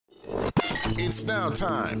It's now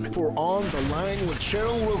time for On the Line with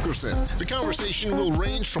Cheryl Wilkerson. The conversation will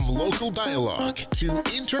range from local dialogue to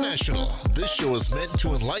international. This show is meant to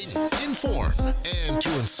enlighten, inform, and to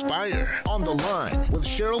inspire. On the Line with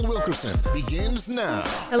Cheryl Wilkerson begins now.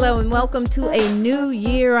 Hello and welcome to a new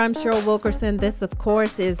year. I'm Cheryl Wilkerson. This, of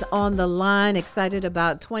course, is On the Line. Excited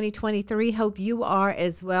about 2023. Hope you are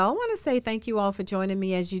as well. I want to say thank you all for joining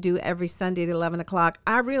me as you do every Sunday at 11 o'clock.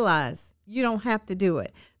 I realize you don't have to do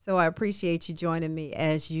it, so I appreciate you joining me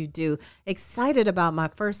as you do. Excited about my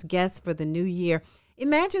first guest for the new year.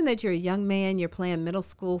 Imagine that you're a young man, you're playing middle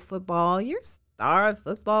school football, you're a star of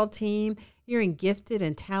football team, you're in gifted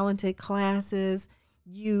and talented classes,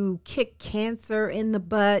 you kick cancer in the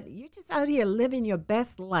butt, you're just out here living your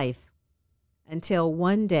best life until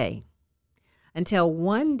one day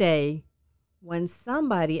when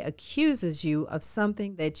somebody accuses you of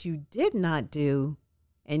something that you did not do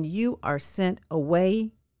and you are sent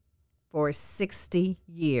away for 60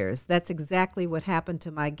 years. That's exactly what happened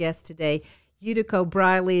to my guest today. Yutico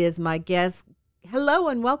Briley is my guest. Hello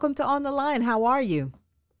and welcome to On the Line. How are you?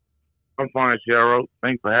 I'm fine, Cheryl.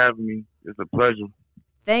 Thanks for having me. It's a pleasure.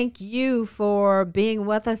 Thank you for being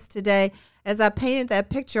with us today. As I painted that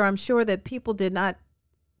picture, I'm sure that people did not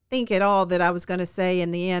think at all that I was going to say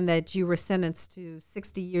in the end that you were sentenced to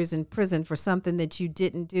 60 years in prison for something that you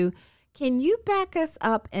didn't do. Can you back us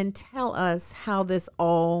up and tell us how this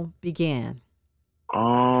all began?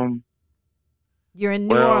 You're in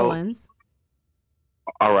New Orleans.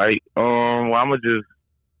 All right. Well, I'm gonna just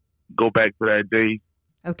go back to that day.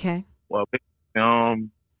 Okay. Well,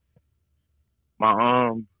 I'm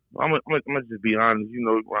gonna just be honest. You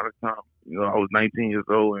know, around the time, I was 19 years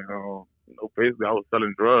old, and basically I was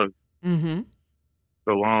selling drugs. Mm-hmm.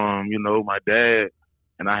 So, my dad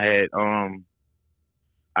and I had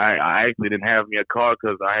I actually didn't have me a car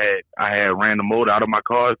because I had ran the motor out of my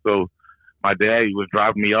car. So my dad was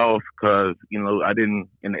driving me off because, I didn't,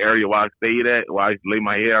 in the area where I stayed at, where I used to lay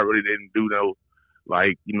my hair, I really didn't do no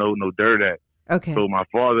dirt at. Okay. So my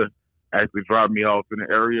father actually dropped me off in the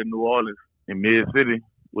area of New Orleans in Mid-City,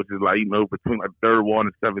 which is between 3rd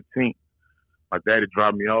Ward and 17th. My daddy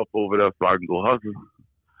dropped me off over there so I can go hustle.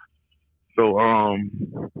 So,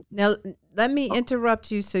 now, let me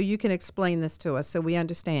interrupt you so you can explain this to us so we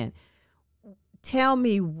understand. Tell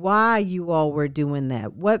me why you all were doing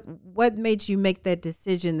that. What made you make that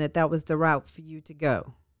decision that was the route for you to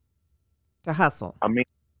go, to hustle? I mean,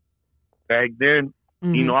 back then,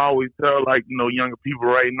 Mm-hmm. I always tell, younger people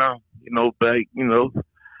right now, I was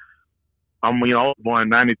born in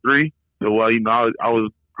 93. So, I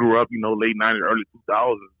grew up, late 90s, early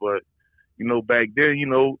 2000s. But, back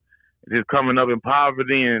then, just coming up in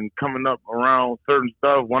poverty and coming up around certain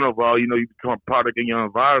stuff, one of all, you become a product in your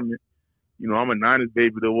environment. I'm a 90s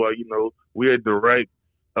baby, we're a direct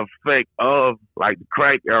effect of, the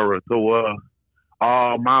crack era. So,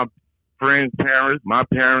 all my friends' parents, my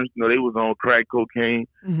parents, they was on crack cocaine.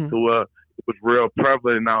 Mm-hmm. So, it was real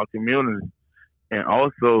prevalent in our community. And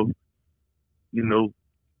also, to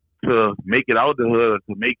make it out the hood,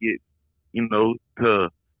 to make it, to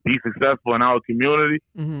be successful in our community,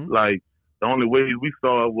 Mm-hmm. The only way we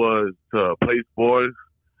saw it was to play sports,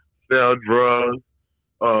 sell drugs,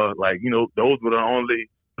 those were the only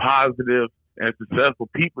positive and successful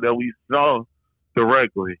people that we saw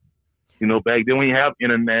directly. Back then we didn't have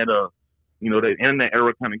internet, the internet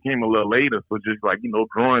era kind of came a little later. So just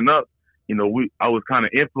growing up, I was kind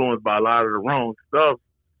of influenced by a lot of the wrong stuff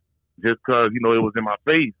just because, it was in my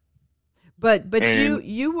face. But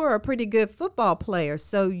you were a pretty good football player,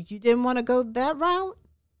 so you didn't want to go that route?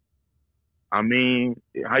 I mean,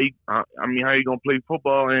 how you gonna play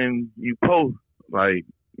football and you post? Okay.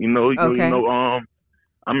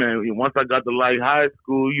 Once I got to high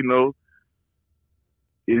school,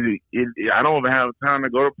 I don't even have time to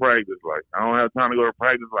go to practice. I don't have time to go to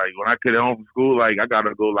practice. When I get home from school, I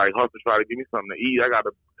gotta go hustle, try to give me something to eat. I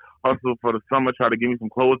gotta hustle for the summer, try to give me some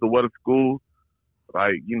clothes to wear to school.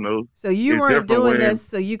 So you weren't doing this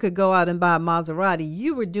so you could go out and buy a Maserati.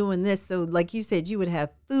 You were doing this so, like you said, you would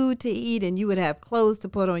have food to eat and you would have clothes to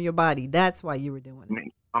put on your body. That's why you were doing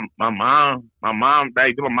it. My mom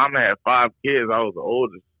back then, my mom had 5 kids. I was the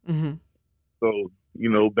oldest. Mm-hmm. So,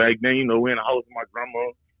 back then, we're in the house with my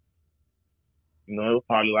grandma. It was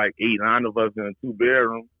probably 8, 9 of us in a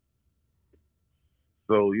 2-bedroom.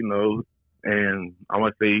 So, and I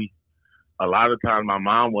want to say a lot of times my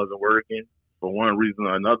mom wasn't working for one reason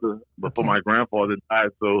or another before my grandfather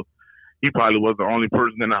died. So he probably was the only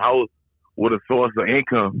person in the house with a source of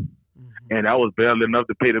income. Mm-hmm. And that was barely enough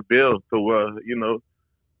to pay the bills. So,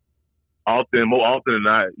 more often than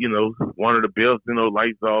not, one of the bills,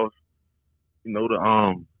 lights off,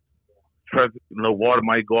 the water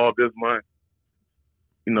might go off this month.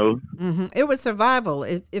 It was survival.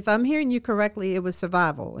 If I'm hearing you correctly, it was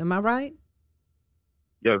survival. Am I right?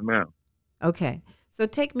 Yes, ma'am. Okay. So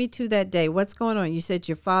take me to that day. What's going on? You said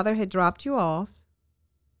your father had dropped you off.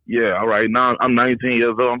 Yeah, all right. Now I'm 19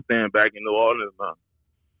 years old. I'm staying back in New Orleans now.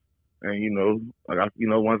 And,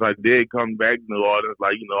 once I did come back to New Orleans,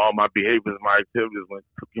 all my behaviors, my activities went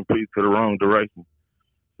completely to the wrong direction.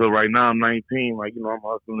 So right now I'm 19, I'm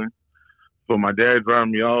hustling. So my dad dropped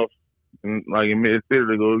me off in Mid-City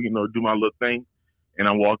to go, do my little thing. And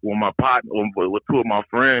I'm walking with my partner, with two of my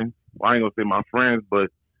friends. Well, I ain't going to say my friends, but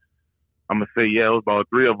I'm going to say, it was about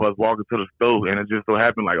three of us walking to the store. And it just so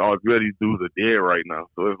happened, all three of these dudes are dead right now.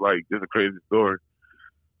 So it's a crazy story.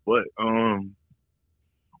 But,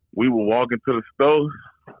 we were walking to the store,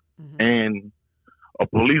 and a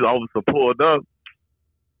police officer pulled up,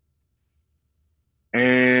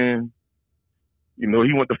 and, he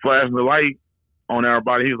went to flashing the light on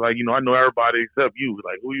everybody. He was like, I know everybody except you.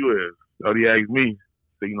 Like, who you is? So he asked me.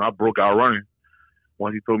 So, I broke out running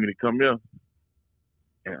once he told me to come here.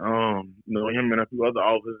 And, him and a few other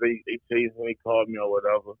officers, they chased me, they called me or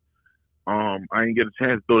whatever. I didn't get a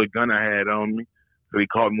chance to throw the gun I had on me, so he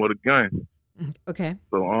called me with a gun. Okay.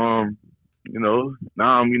 So,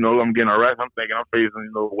 now I'm getting arrested. I'm thinking I'm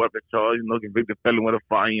facing, weapon charge, convicted felon with a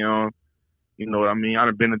firearm. You know what I mean?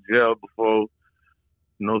 I've been in jail before.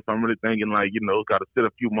 So I'm really thinking, got to sit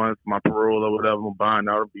a few months, my parole or whatever, I'm buying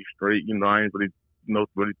out and be straight. I ain't really,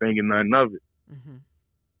 really thinking nothing of it. Mm-hmm.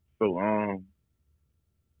 So,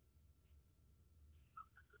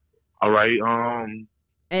 all right,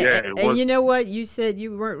 and you know what? You said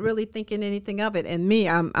you weren't really thinking anything of it. And me,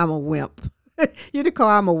 I'm a wimp. Yutico,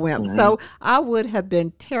 I'm a wimp. Mm-hmm. So I would have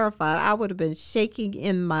been terrified. I would have been shaking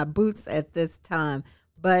in my boots at this time.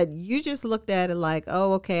 But you just looked at it like,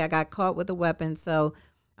 oh, okay, I got caught with a weapon, so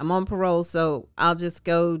I'm on parole, so I'll just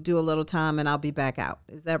go do a little time and I'll be back out.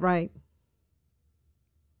 Is that right?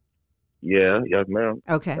 Yeah, yes, ma'am.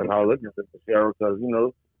 Okay. That's how I look at it, Cheryl, because,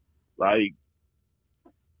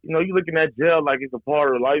 you're looking at jail like it's a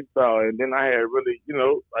part of the lifestyle. And then I had really,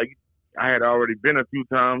 I had already been a few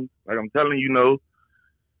times, like I'm telling you,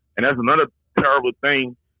 and that's another terrible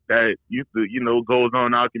thing that used to, goes on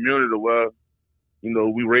in our community where,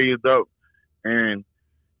 we raised up and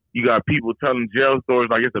you got people telling jail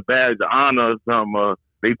stories like it's a badge of honor or something.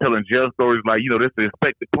 They telling jail stories like, this is an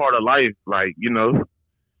expected part of life,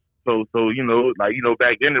 So,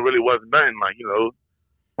 back then it really wasn't nothing,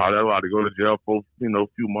 probably allowed to go to jail for, a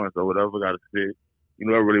few months or whatever, got to sit. It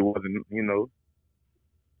really wasn't,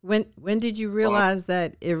 When did you realize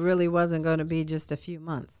that it really wasn't going to be just a few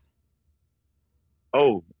months?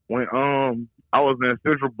 Oh, when I was in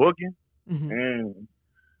central booking, mm-hmm. and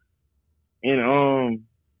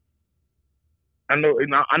I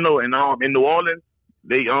know in New Orleans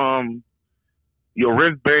they your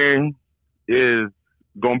wristband is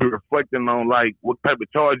gonna be reflecting on what type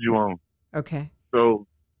of charge you on. Okay. So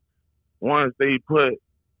once they put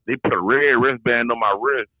a red wristband on my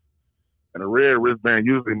wrist. And a red wristband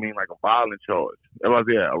usually mean a violent charge. That was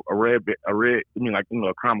a red.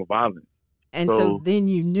 A crime of violence. And so then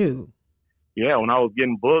you knew. Yeah, when I was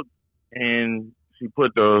getting booked, and she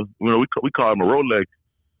put we call them a Rolex.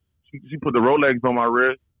 She put the Rolex on my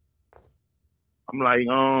wrist. I'm like,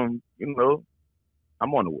 I'm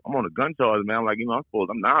on a gun charge, man. I'm like, I'm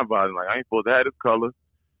non-violent. Like I ain't supposed to have this color.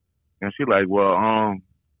 And she like, well,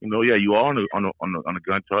 you are on a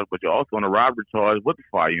gun charge, but you're also on a robbery charge with the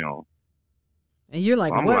firearm. And you're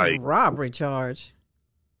like, so what robbery charge?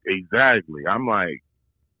 Exactly. I'm like,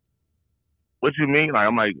 what you mean?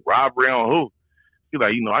 I'm like, robbery on who? She's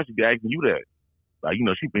like, I should be asking you that.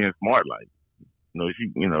 She being smart,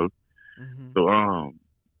 Mm-hmm. So,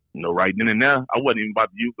 right then and there, I wasn't even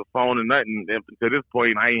about to use the phone or nothing. And to this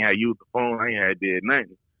point, I ain't had used the phone. I ain't had did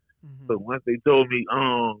nothing. Mm-hmm. So once they told me,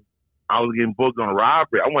 I was getting booked on a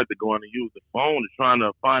robbery, I wanted to go in and use the phone to trying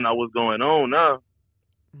to find out what's going on now.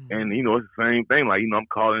 Mm-hmm. And, it's the same thing. I'm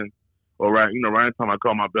calling, right the time I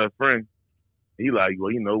call my best friend, he like,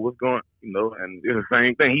 well, what's going, and it's the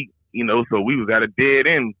same thing. So we was at a dead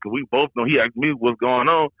end because we both know he asked me what's going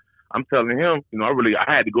on. I'm telling him, I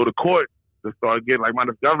had to go to court to start getting my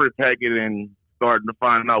discovery packet and starting to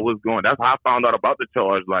find out what's going. That's how I found out about the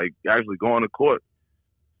charge, actually going to court.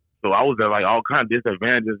 So I was at all kinds of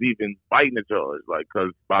disadvantages even fighting the charge,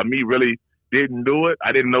 because by me really didn't do it,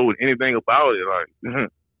 I didn't know anything about it,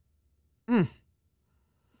 Mm.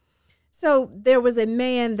 So there was a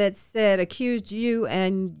man that accused you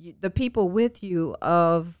and the people with you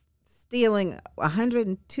of stealing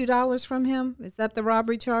 $102 from him. Is that the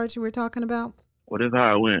robbery charge you were talking about? Well, this is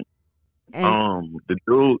how it went. And The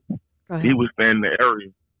dude, Go ahead. He was staying in the area,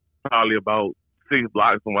 probably about 6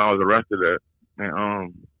 blocks from where I was arrested at.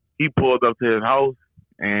 And he pulled up to his house,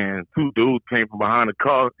 and 2 dudes came from behind the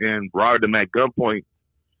car and robbed him at gunpoint.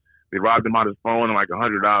 They robbed him out of his phone and like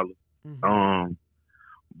 $100.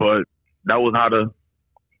 But that was how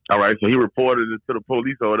all right, so he reported it to the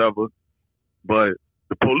police or whatever. But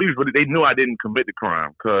the police they knew I didn't commit the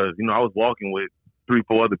crime because, I was walking with 3,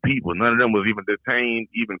 4 other people. None of them was even detained,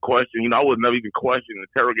 even questioned. I was never even questioned,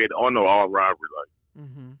 interrogated on no all robbery. Like,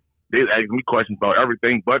 they was asking me questions about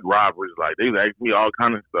everything but robberies. Like, they was asking me all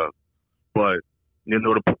kind of stuff. But,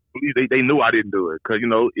 the police, they knew I didn't do it. Because,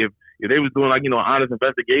 if they was doing, like, an honest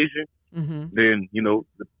investigation, then,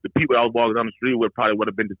 the people I was walking down the street with probably would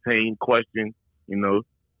have been detained, questioned,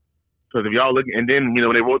 Because if y'all looking, and then,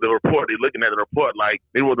 when they wrote the report, they looking at the report like,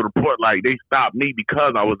 they stopped me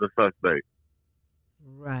because I was a suspect.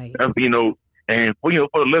 Right. That's, and for the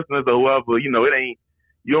listeners or whoever, it ain't,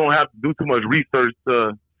 you don't have to do too much research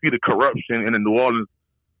to see the corruption in the New Orleans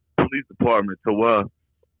Police Department to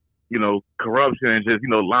corruption and just,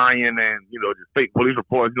 lying and, just fake police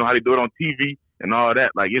reports, how they do it on TV and all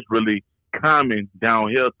that. Like, it's really common down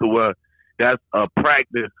here to where that's a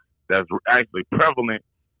practice that's actually prevalent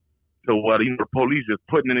to what, the police just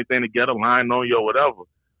putting anything together, lying on you or whatever.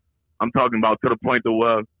 I'm talking about to the point to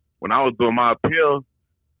where when I was doing my appeal,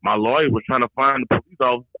 my lawyer was trying to find the police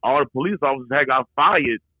officers. All the police officers had got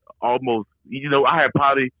fired almost. I had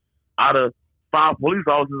probably out of 5 police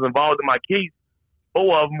officers involved in my case,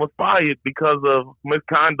 4 of them was fired because of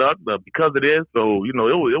misconduct, because of this. So, it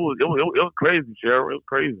was crazy, Cheryl. It was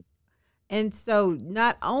crazy. And so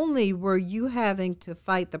not only were you having to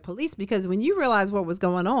fight the police, because when you realized what was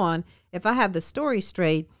going on, if I have the story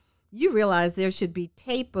straight, you realized there should be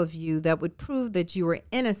tape of you that would prove that you were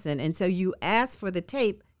innocent. And so you asked for the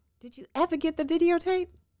tape. Did you ever get the videotape?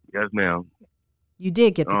 Yes, ma'am. You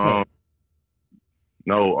did get the tape?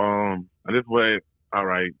 No, this way, all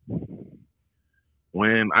right.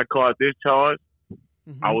 When I caught this charge,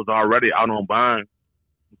 I was already out on bond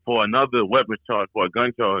for another weapons charge, for a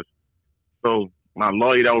gun charge. So my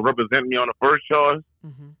lawyer that was representing me on the first charge,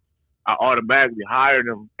 I automatically hired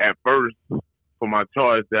him at first for my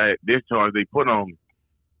charge, this charge they put on me.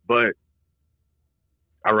 But,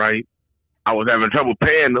 all right, I was having trouble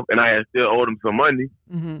paying them, and I had still owed him some money.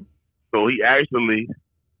 So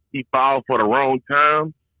he filed for the wrong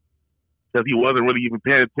time because he wasn't really even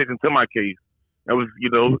paying attention to my case. That was,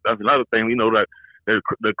 that's another thing. That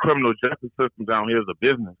the criminal justice system down here is a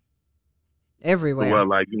business. Everywhere. Well,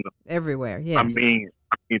 like, everywhere, yes. I mean,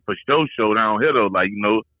 for show down here, though, like,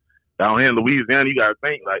 down here in Louisiana, you got to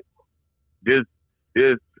think, like, this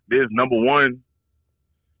number one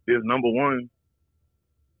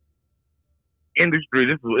industry.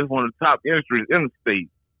 This is one of the top industries in the state.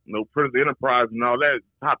 Prison enterprise and all that,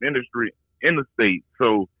 top industry in the state.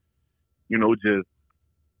 So, just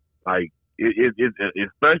like it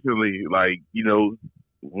especially like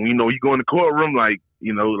when you go in the courtroom, like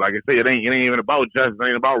like I say, it ain't even about justice. It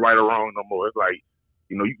ain't about right or wrong no more. It's like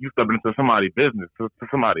you stepping into somebody's business, to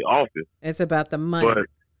somebody's office. It's about the money. But,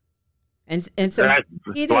 and so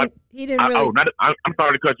he didn't really. I'm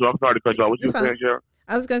sorry to cut you off. What you saying, Cheryl?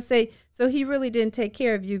 I was going to say, so he really didn't take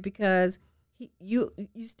care of you because you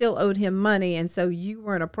still owed him money, and so you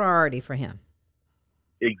weren't a priority for him.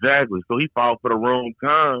 Exactly. So he filed for the wrong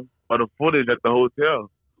time for the footage at the hotel.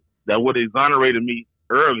 That would have exonerated me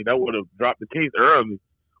early. That would have dropped the case early.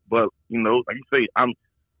 But like you say, I'm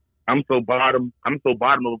so bottom of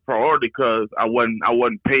a priority because I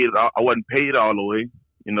wasn't paid all the way.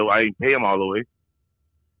 I didn't pay him all the way.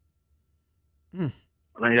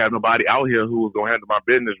 I didn't have nobody out here who was gonna handle my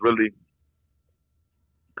business really,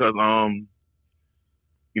 because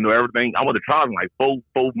everything. I went to trial in like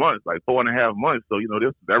 4 months, like 4.5 months. So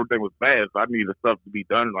everything was bad. So I needed stuff to be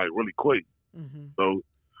done like really quick. So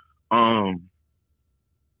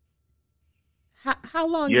how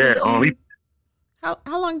long? Yeah. How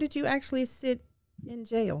long did you actually sit in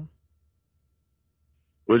jail?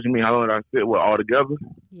 What do you mean? How long did I sit? What, all together?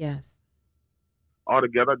 Yes. All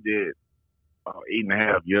together, I did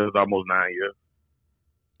 8.5 years, almost 9 years.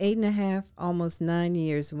 8.5, almost 9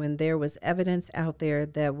 years, when there was evidence out there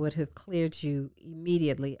that would have cleared you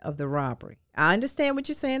immediately of the robbery. I understand what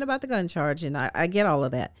you're saying about the gun charge, and I get all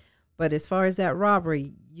of that. But as far as that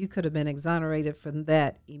robbery, you could have been exonerated from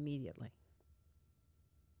that immediately.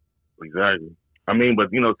 Exactly. I mean, but,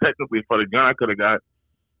 technically for the gun, I could have got,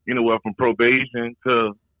 from probation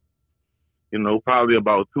to, probably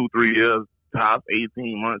about 2-3 years, top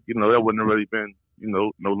 18 months. That wouldn't have really been,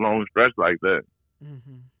 no long stretch like that.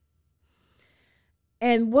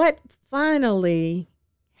 And what finally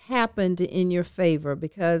happened in your favor?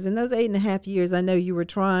 Because in those 8.5 years, I know you were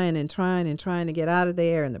trying to get out of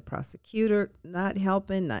there, and the prosecutor not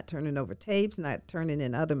helping, not turning over tapes, not turning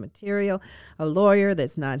in other material, a lawyer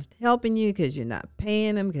that's not helping you because you're not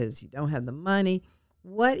paying them because you don't have the money.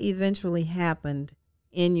 What eventually happened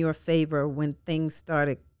in your favor when things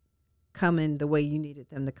started coming the way you needed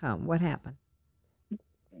them to come? What happened?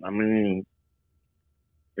 I mean,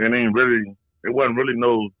 it wasn't really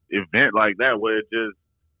no event like that where it just,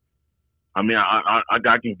 I mean, I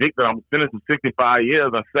got convicted. I'm sentenced to 65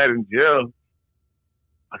 years. I sat in jail.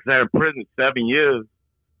 I sat in prison 7 years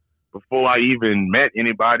before I even met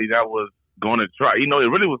anybody that was going to try. You know, it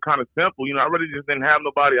really was kind of simple. You know, I really just didn't have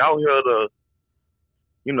nobody out here to,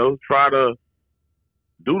 you know, try to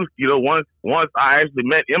do this. You know, once I actually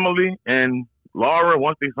met Emily and Laura,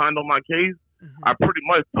 once they signed on my case, I pretty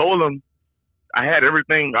much told them I had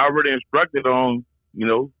everything already instructed on, you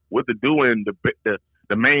know, what to do and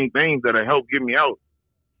the main things that have helped get me out.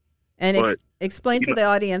 And explain to the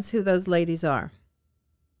audience who those ladies are.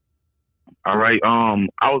 All right. I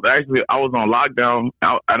was on lockdown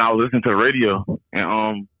and I was listening to the radio,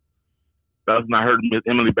 and that's when I heard Miss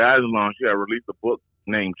Emily Bazelon. She had released a book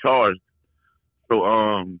named Charged. So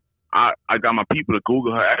I got my people to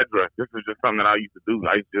Google her address. This is just something that I used to do.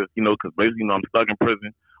 I just, you know, because basically, you know, I'm stuck in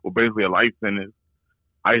prison with basically a life sentence.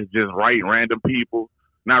 I used to just write random people.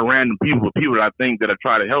 Not random people, but people that I think that have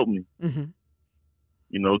tried to help me. Mm-hmm.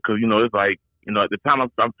 You know, because, you know, it's like, you know, at the time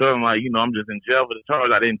I'm feeling like, you know, I'm just in jail for the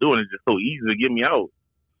charge I didn't do, and it's just so easy to get me out.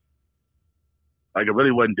 Like, it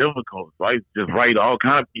really wasn't difficult. So I used to just write all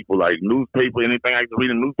kinds of people, like newspaper, anything I could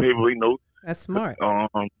read in newspaper, you know. That's smart.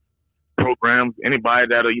 Programs, anybody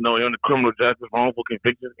that are, you know, in the criminal justice, wrongful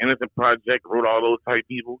convictions, innocent project, wrote all those type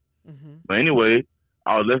people. Mm-hmm. But anyway,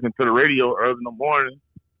 I was listening to the radio early in the morning,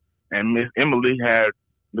 and Emily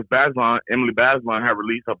Bazelon had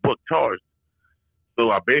released her book, Charged.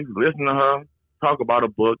 So I basically listened to her talk about a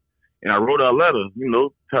book, and I wrote her a letter, you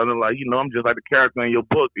know, telling her, like, you know, I'm just like the character in your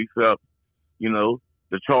book, except, you know,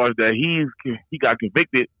 the charge that he got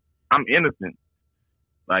convicted, I'm innocent.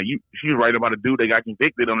 Like, she's writing about a dude that got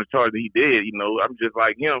convicted on the charge that he did, you know, I'm just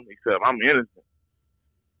like him, except I'm innocent.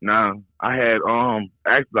 Now, I had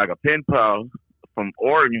actually like a pen pal from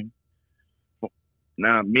Oregon.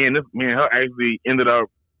 Now, me and her actually ended up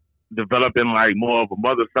developing like more of a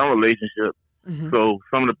mother-son relationship. Mm-hmm. So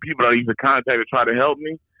some of the people that I used to contact to try to help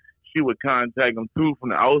me, she would contact them too from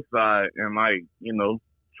the outside and, like, you know,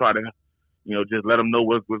 try to, you know, just let them know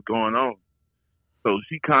what's going on. So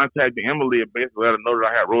she contacted Emily and basically let her know that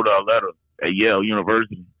I had wrote her a letter at Yale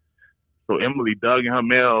University. So Emily dug in her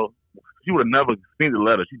mail. She would have never seen the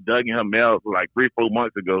letter. She dug in her mail for like 3-4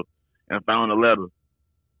 months ago and found the letter.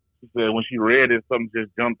 She said when she read it, something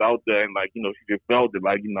just jumped out there, and, like, you know, she just felt it,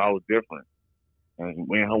 like, you know, I was different. And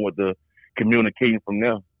me and her with the communicating from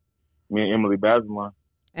there, me and Emily Bazelon.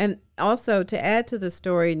 And also, to add to the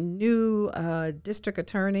story, new district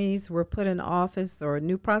attorneys were put in office, or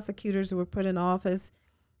new prosecutors were put in office.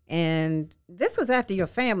 And this was after your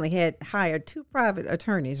family had hired 2 private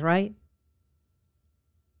attorneys, right?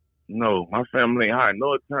 No, my family hired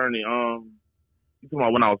no attorney. You talking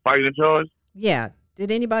about when I was fighting the charge? Yeah.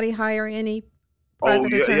 Did anybody hire any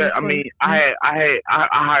private attorneys? Yeah. I mean, I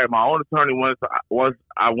hired my own attorney once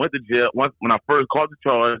I went to jail. Once when I first caught the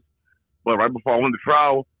charge, but right before I went to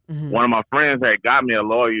trial, one of my friends had got me a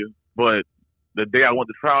lawyer. But the day I went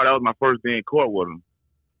to trial, that was my first day in court with him.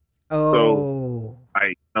 Oh. So,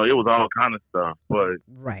 like, you know, it was all kind of stuff. But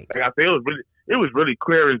right, like I said, it was really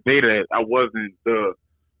clear as day that I wasn't the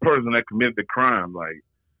person that committed the crime. Like,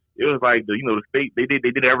 it was like the state, they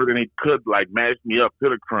did everything they could, like, match me up to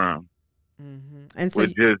the crime. Mm-hmm. And so,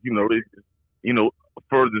 which just,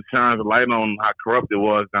 further shines a light on how corrupt it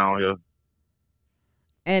was down here.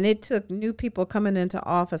 And it took new people coming into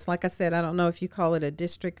office. Like I said, I don't know if you call it a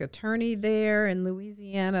district attorney there in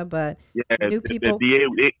Louisiana, but new people. The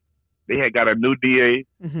DA, they had got a new DA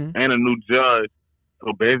and a new judge.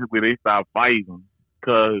 So basically, they stopped fighting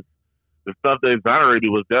because the stuff that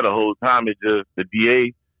exonerated was there the whole time. It just, the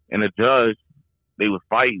DA and the judge, they was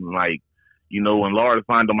fighting. Like, when Laura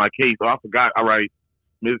signed on my case, so I forgot. All right,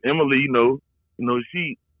 Miss Emily,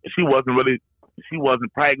 she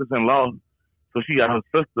wasn't practicing law. So she got her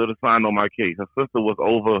sister to sign on my case. Her sister was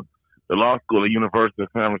over the law school at the University of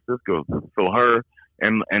San Francisco. So her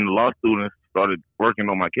and the law students started working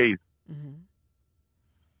on my case. Mm-hmm.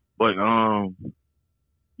 But,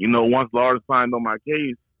 once Laura signed on my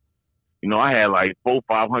case, I had like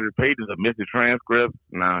 400-500 pages of missing transcripts.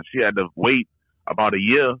 Now, she had to wait about a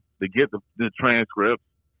year to get the transcripts.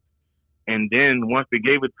 And then once they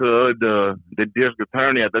gave it to the district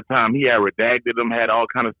attorney at the time, he had redacted them, had all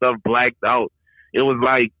kind of stuff blacked out. It was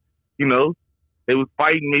like, they was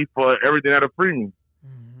fighting me for everything that'll free me.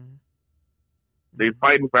 Mm-hmm. They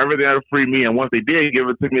fighting for everything that'll free me, and once they did give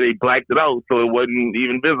it to me, they blacked it out so it wasn't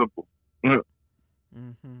even visible.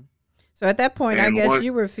 Mm-hmm. So at that point, I guess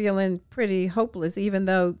you were feeling pretty hopeless, even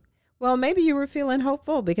though, well, maybe you were feeling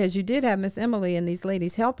hopeful because you did have Miss Emily and these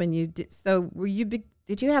ladies helping you. So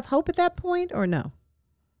did you have hope at that point or no?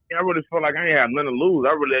 Yeah, I really felt like I ain't had nothing to lose.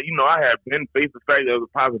 I really, I had been faced the fact that there was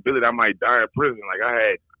a possibility I might die in prison. Like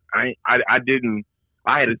I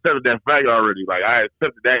had accepted that fact already. Like I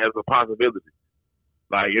accepted that as a possibility.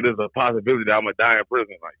 Like it is a possibility that I'm gonna die in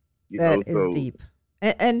prison. Like that is deep.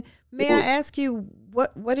 And may I ask you,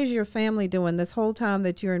 what is your family doing this whole time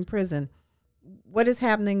that you're in prison? What is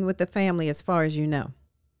happening with the family as far as you know?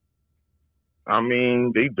 I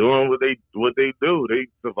mean, they doing what they do. They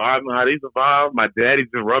surviving how they survive. My daddy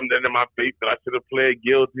just rubbing that in my face that I should have pled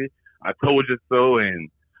guilty. I told you so, and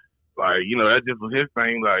like that just was his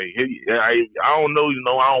thing. Like I don't know,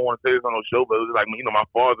 I don't want to say this on no show, but it was like my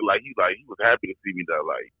father, like he was happy to see me there.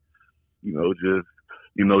 Like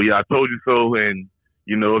yeah, I told you so, and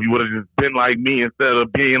if you would have just been like me instead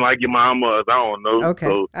of being like your mama, I don't know. Okay,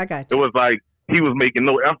 so I got you. It was like he was making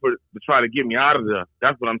no effort to try to get me out of there.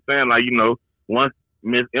 That's what I'm saying. Like once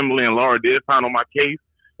Miss Emily and Laura did sign on my case,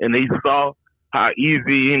 and they saw how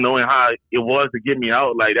easy, and how it was to get me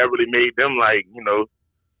out, like that really made them like,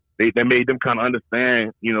 they made them kind of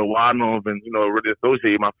understand, why I don't even, really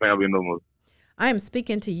associate my family no more. I am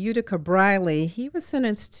speaking to Yutico Briley. He was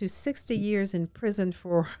sentenced to 60 years in prison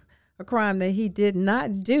for a crime that he did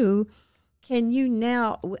not do. Can you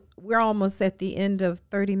now, we're almost at the end of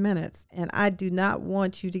 30 minutes, and I do not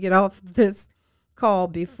want you to get off this call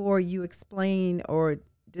before you explain or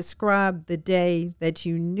describe the day that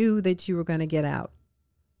you knew that you were going to get out.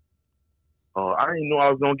 I didn't know I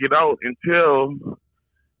was going to get out until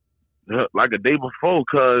like a day before,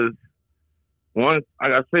 because once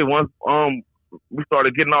we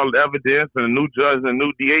started getting all the evidence and a new judge and a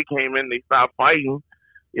new DA came in, they stopped fighting.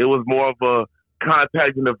 It was more of a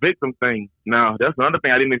contacting the victim thing. Now, that's another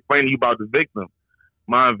thing I didn't explain to you about the victim.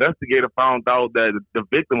 My investigator found out that the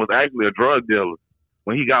victim was actually a drug dealer.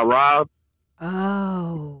 When he got robbed, he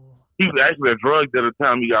was actually a drug dealer at the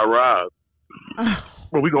time he got robbed.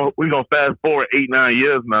 But we're gonna fast forward 8-9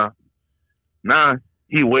 years now. Now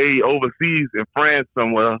he way overseas in France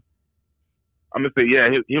somewhere. I'm gonna say, yeah,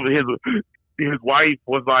 his wife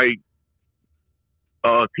was like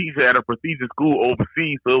a teacher at a prestigious school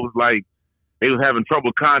overseas, so it was like they was having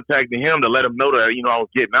trouble contacting him to let him know that I was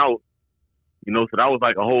getting out. So that was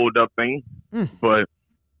like a hold up thing. But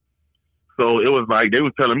so it was like they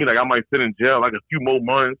was telling me like I might sit in jail like a few more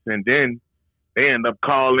months, and then they end up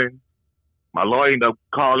calling. My lawyer ended up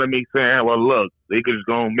calling me saying, well, look, they could just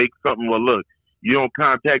gonna make something. Well, look, you don't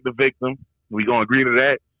contact the victim. We gonna agree to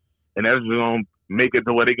that, and that's just gonna make it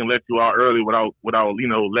to where they can let you out early without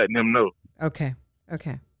letting them know. Okay.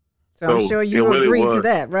 So I'm sure you agreed to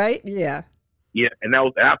that, right? Yeah. Yeah, and that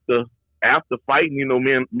was after fighting.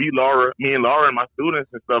 Me and Laura and my students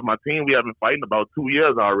and stuff, my team, we have been fighting about 2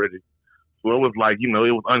 years already. So it was like it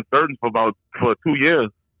was uncertain for 2 years.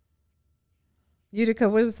 Yutico,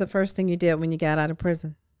 what was the first thing you did when you got out of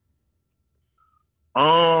prison?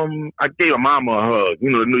 I gave my mama a hug.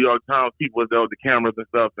 The New York Times people was there with the cameras and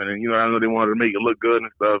stuff, and I know they wanted to make it look good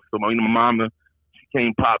and stuff. So my mama, she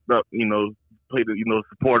came, popped up, played the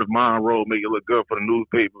supportive mom role, make it look good for the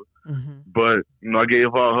newspaper. Mm-hmm. But I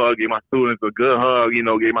gave her a hug, gave my students a good hug.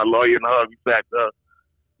 Gave my lawyer a hug. We sat up.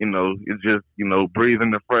 It's just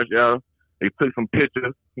breathing the fresh air. They took some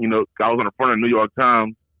pictures. I was on the front of the New York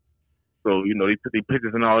Times. So, they took their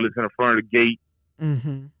pictures and all this in the front of the gate.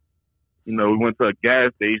 Mm-hmm. We went to a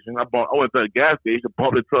gas station. I went to a gas station,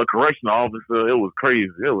 bumped into a correctional officer. It was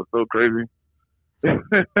crazy. It was so crazy.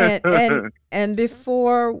 and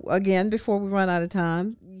before we run out of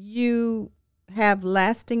time, you have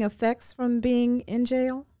lasting effects from being in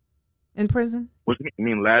jail, in prison? What you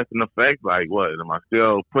mean lasting effects? Like what? Am I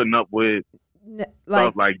still putting up with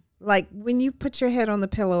stuff like when you put your head on the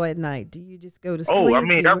pillow at night, do you just go to sleep? Oh,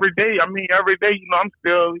 every day. Every day, I'm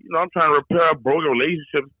still, I'm trying to repair a broken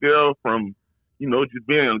relationship still from, just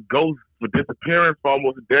being a ghost for disappearing for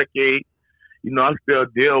almost a decade. I still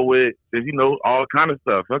deal with, all kind of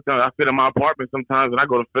stuff. Sometimes I sit in my apartment sometimes and I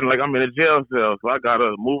go to feeling like I'm in a jail cell, so I got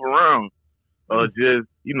to move around. Just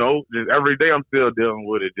every day I'm still dealing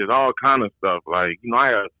with it, just all kind of stuff. Like, I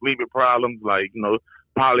have sleeping problems, like,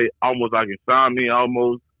 probably almost like insomnia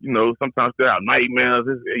almost. sometimes still have nightmares,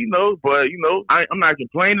 but, I'm not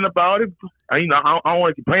complaining about it. I don't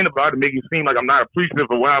want to complain about it, make it seem like I'm not appreciative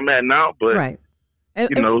of where I'm at now, but, right.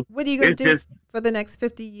 And what are you going to do for the next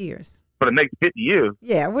 50 years? For the next 50 years?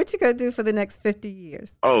 Yeah, what you going to do for the next 50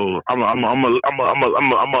 years? Oh, I'm a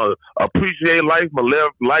appreciate life, I'm a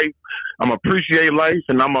live life, I'm appreciate life,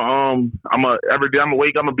 and every day I'm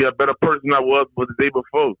awake, I'm going to be a better person than I was the day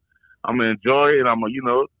before. I'm going to enjoy it, I'm going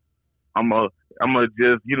to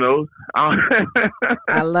just,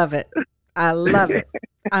 I love it. I love it.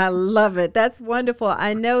 I love it. That's wonderful.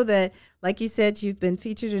 I know that, like you said, you've been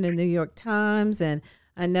featured in the New York Times, and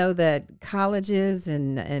I know that colleges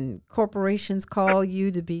and corporations call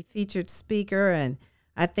you to be featured speaker, and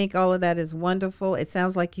I think all of that is wonderful. It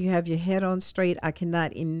sounds like you have your head on straight. I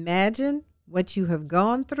cannot imagine what you have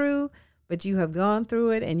gone through, but you have gone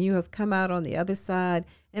through it, and you have come out on the other side.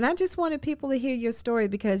 And I just wanted people to hear your story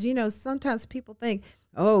because, sometimes people think,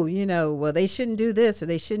 oh, well, they shouldn't do this or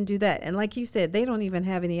they shouldn't do that. And like you said, they don't even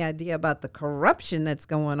have any idea about the corruption that's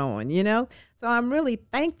going on, So I'm really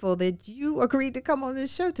thankful that you agreed to come on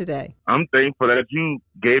this show today. I'm thankful that you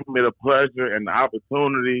gave me the pleasure and the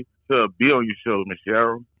opportunity to be on your show, Miss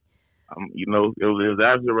Cheryl. It was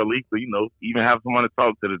actually a relief to, even have someone to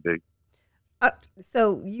talk to today.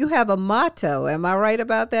 So you have a motto. Am I right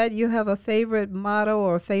about that? You have a favorite motto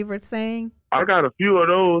or a favorite saying? I got a few of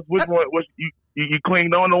those. Which one? You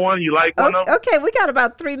clinged on to one? You like one of them? Okay, we got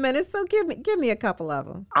about 3 minutes, so give me a couple of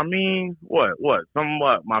them. I mean, what?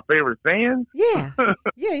 My favorite sayings? Yeah,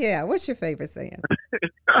 yeah. What's your favorite saying?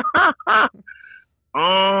 I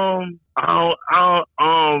know.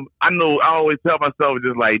 I always tell myself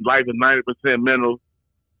just like life is 90% mental,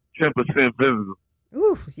 10% physical.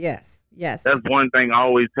 Ooh, yes. That's one thing I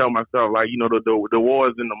always tell myself. Like, the war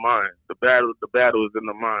is in the mind. The battle is in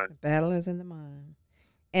the mind. The battle is in the mind.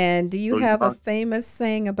 And do you have a famous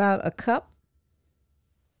saying about a cup?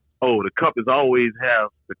 Oh, the cup is always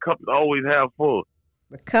half full.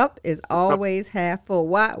 The cup is always half full.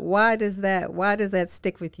 Why does that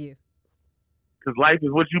stick with you? Because life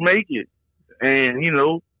is what you make it, and and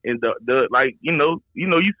you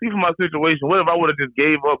see from my situation. What if I would have just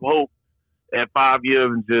gave up hope at 5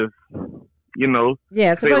 years and just,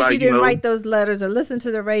 Yeah, suppose you didn't write those letters or listen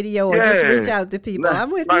to the radio or just reach out to people.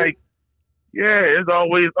 I'm with you. Yeah, it's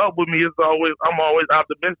always up with me. I'm always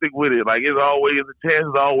optimistic with it. Like, it's always a chance.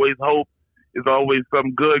 It's always hope. It's always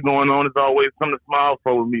something good going on. It's always something to smile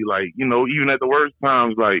for with me. Like, even at the worst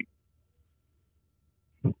times, like.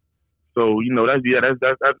 So, that's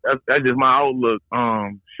just my outlook.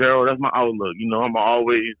 Cheryl, that's my outlook. I'm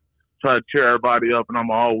always try to cheer everybody up, and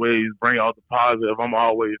I'm always bring out the positive. I'm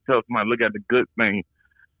always tell somebody look at the good thing.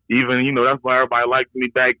 Even, that's why everybody liked me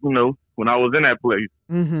back, when I was in that place.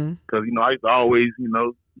 Mm-hmm. Because, I used to always,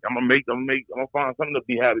 I'm gonna find something to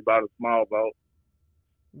be happy about, to smile about.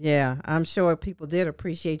 Yeah, I'm sure people did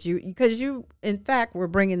appreciate you because you, in fact, were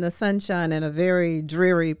bringing the sunshine in a very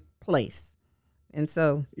dreary place. And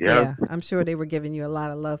so, yeah, I'm sure they were giving you a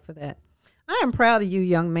lot of love for that. I am proud of you,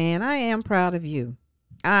 young man. I am proud of you.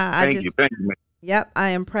 Thank you, man. Yep, I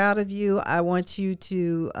am proud of you. I want you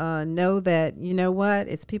to know that, you know what,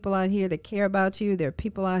 it's people out here that care about you. There are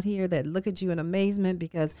people out here that look at you in amazement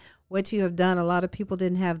because what you have done, a lot of people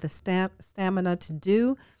didn't have the stamina to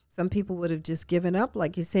do. Some people would have just given up.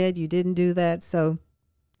 Like you said, you didn't do that. So,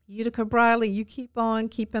 Yutico Briley, you keep on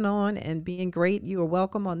keeping on and being great. You are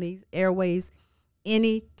welcome on these airways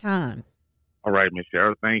anytime. All right, Ms.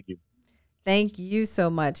 Cheryl, thank you. Thank you so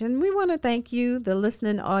much. And we want to thank you, the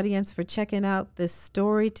listening audience, for checking out this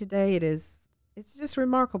story today. It's just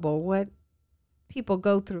remarkable what people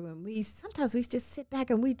go through. And sometimes we just sit back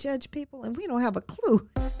and we judge people and we don't have a clue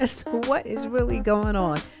as to what is really going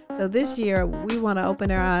on. So this year we want to open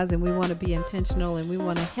our eyes and we want to be intentional and we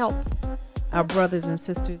want to help our brothers and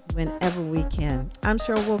sisters whenever we can. I'm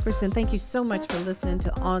Cheryl Wilkerson. Thank you so much for listening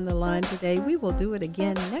to On the Line today. We will do it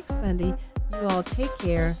again next Sunday. You all take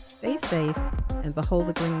care, stay safe, and behold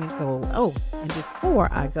the green and gold. Oh, and before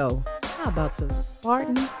I go, how about those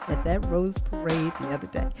Spartans at that Rose Parade the other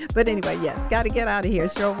day? But anyway, yes, got to get out of here.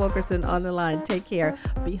 Cheryl Wilkerson on the Line. Take care.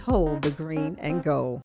 Behold the green and gold.